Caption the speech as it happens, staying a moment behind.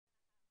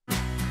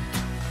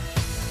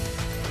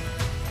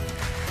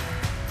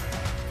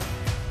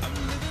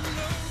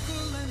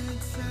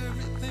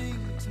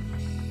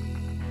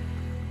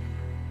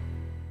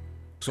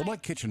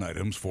Select kitchen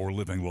items for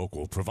living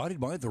local, provided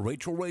by The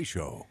Rachel Ray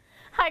Show.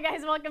 Hi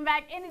guys, welcome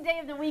back. Any day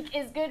of the week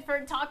is good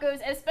for tacos,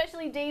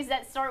 especially days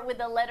that start with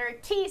the letter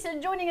T. So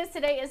joining us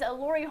today is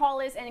Lori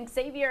Hollis and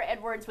Xavier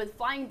Edwards with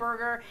Flying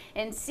Burger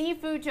and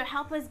Seafood to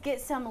help us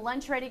get some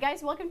lunch ready.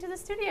 Guys, welcome to the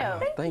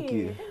studio. Thank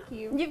you. Thank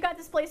you. You've got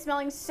this place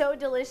smelling so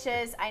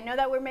delicious. I know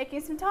that we're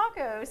making some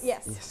tacos.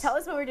 Yes. Tell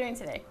us what we're doing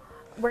today.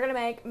 We're going to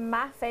make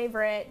my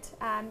favorite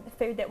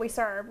food that we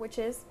serve, which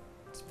is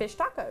fish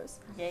tacos.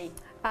 Yay.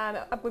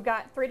 We've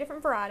got 3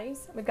 different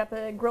varieties. We've got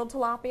the grilled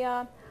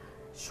tilapia,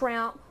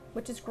 shrimp,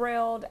 which is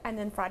grilled, and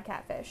then fried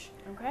catfish.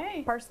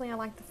 Okay. Personally, I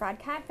like the fried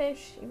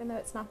catfish, even though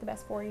it's not the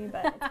best for you,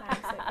 but it's my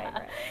absolute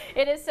favorite.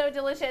 It is so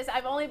delicious.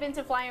 I've only been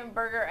to Flying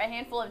Burger a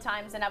handful of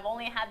times, and I've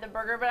only had the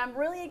burger, but I'm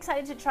really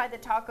excited to try the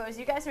tacos.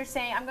 You guys are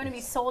saying I'm going to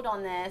be sold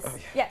on this. Oh,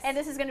 yeah. Yes. And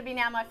this is going to be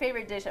now my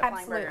favorite dish at Flying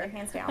Absolutely, Burger.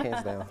 hands down.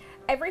 Hands down.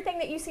 Everything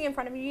that you see in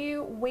front of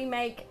you, we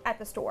make at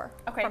the store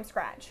from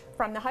scratch.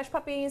 From the hush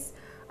puppies,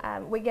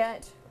 we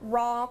get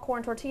raw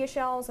corn tortilla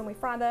shells and we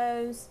fry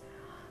those.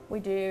 We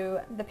do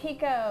the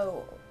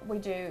pico, we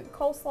do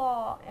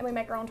coleslaw, and we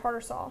make our own tartar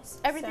sauce.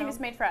 Everything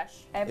is made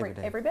fresh. Every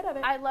bit of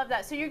it. I love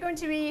that. So you're going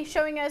to be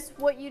showing us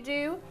what you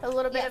do, a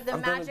little bit of the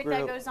I'm gonna magic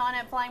that grill- goes on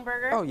at Flying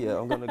Burger. Oh yeah,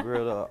 I'm gonna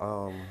grill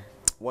the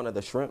one of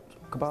the shrimp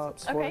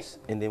kebabs for us,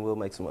 and then we'll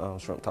make some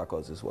shrimp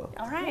tacos as well.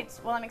 All right.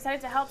 Well, I'm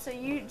excited to help. So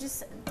you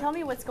just tell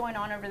me what's going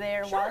on over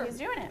there while Sure. he's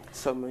doing it.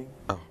 So me.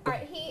 Oh. All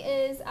right, he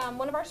is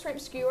one of our shrimp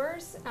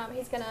skewers.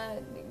 He's gonna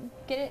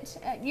get it.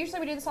 Usually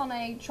we do this on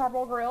a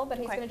charbroil grill, but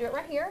he's gonna do it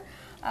right here.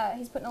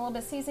 He's putting a little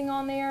bit of seasoning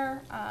on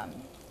there.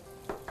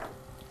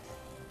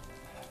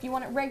 If you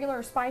want it regular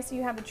or spicy,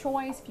 you have the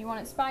choice. If you want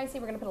it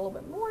spicy, we're gonna put a little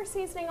bit more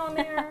seasoning on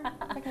there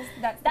because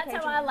that's how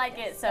Cajun. I like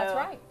it. So That's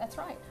right. That's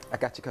right. I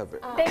got you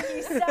covered. Thank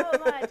you so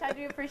much. I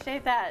do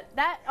appreciate that.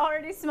 That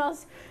already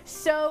smells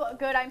so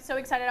good. I'm so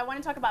excited. I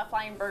want to talk about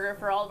Flying Burger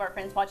for all of our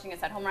friends watching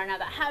us at home right now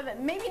that have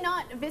maybe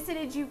not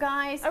visited you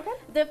guys. Okay.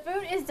 The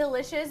food is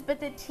delicious, but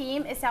the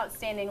team is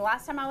outstanding.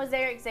 Last time I was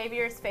there,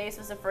 Xavier's face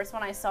was the first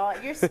one I saw.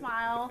 Your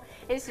smile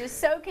is just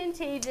so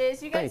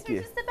contagious. You guys Thank are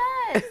you. just the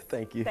best.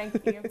 Thank you. Thank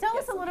you. Tell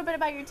us a little bit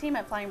about your team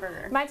at Flying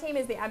Burger. My team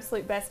is the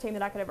absolute best team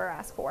that I could ever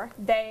ask for.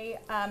 They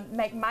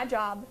make my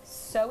job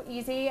so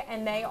easy,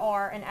 and they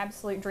are an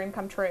absolute dream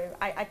come true.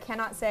 I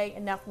cannot say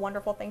enough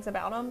wonderful things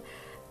about them,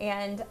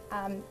 and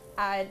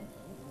they're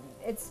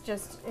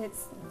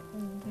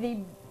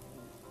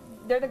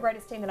the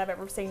greatest team that I've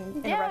ever seen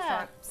in a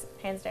restaurant,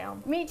 hands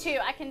down. Me too.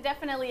 I can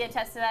definitely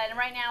attest to that. And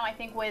right now, I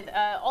think with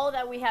all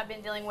that we have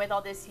been dealing with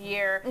all this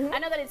year, I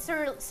know that it's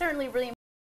certainly really